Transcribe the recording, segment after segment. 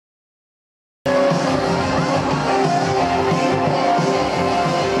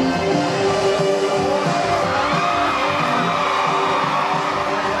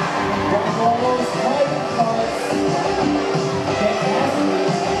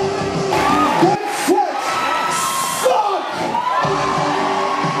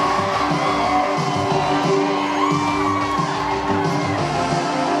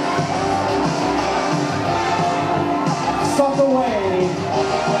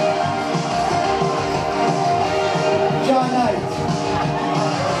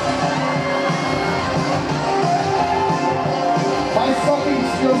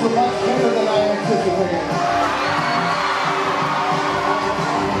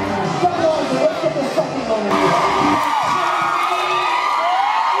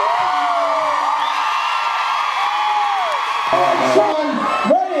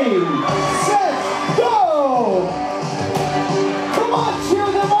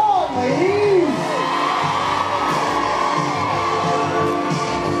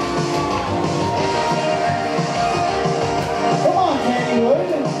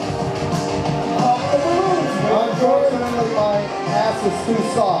ice is too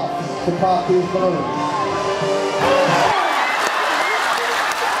soft to pop these balloons.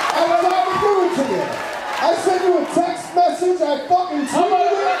 I tried to do it to you. I sent you a text message, I fucking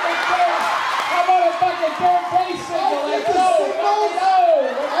tweeted it. How about a fucking third base signal? Like, no.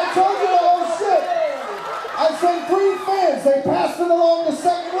 I told you the whole shit. I sent 3 fans, they passed it along the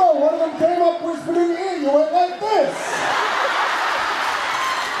second row. One of them came up, whispered in your ear, you went like this.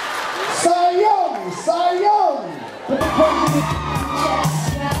 Cy Young, Cy Young. But the question is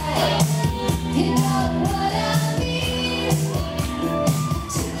just right. You know what I mean?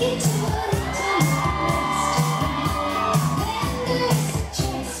 To get to what it does.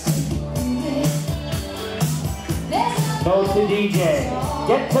 Go to DJ.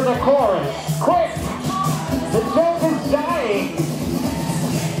 Get to the chorus. Quick! The joke is dying.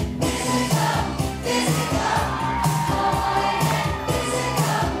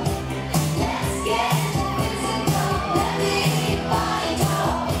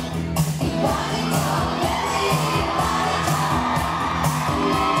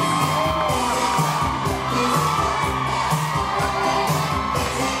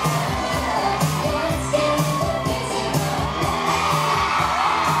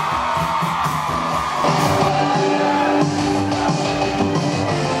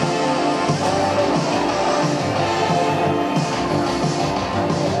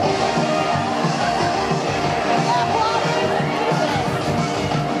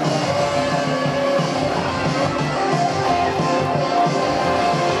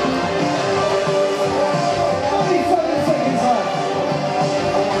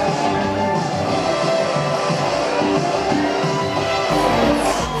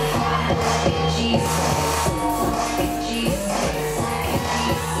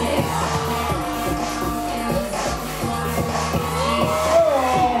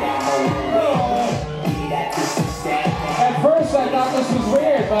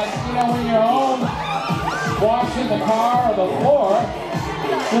 But, you know, when you're home, washing the car or the floor,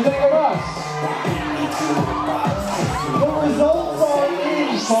 you think of us. The results are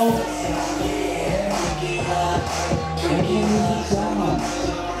in, folks.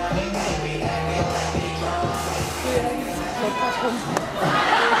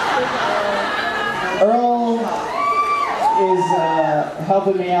 Earl is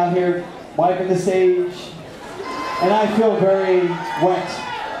helping me out here, wiping the stage, and I feel very wet.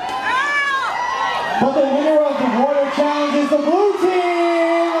 But the winner of the water challenge is the blue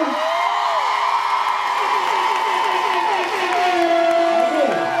team!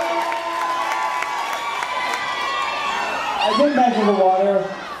 I did measure the water.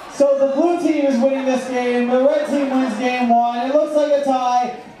 So the blue team is winning this game, the red team wins game 1. It looks like a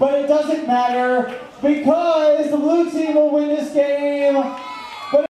tie, but it doesn't matter because the blue team will win this game.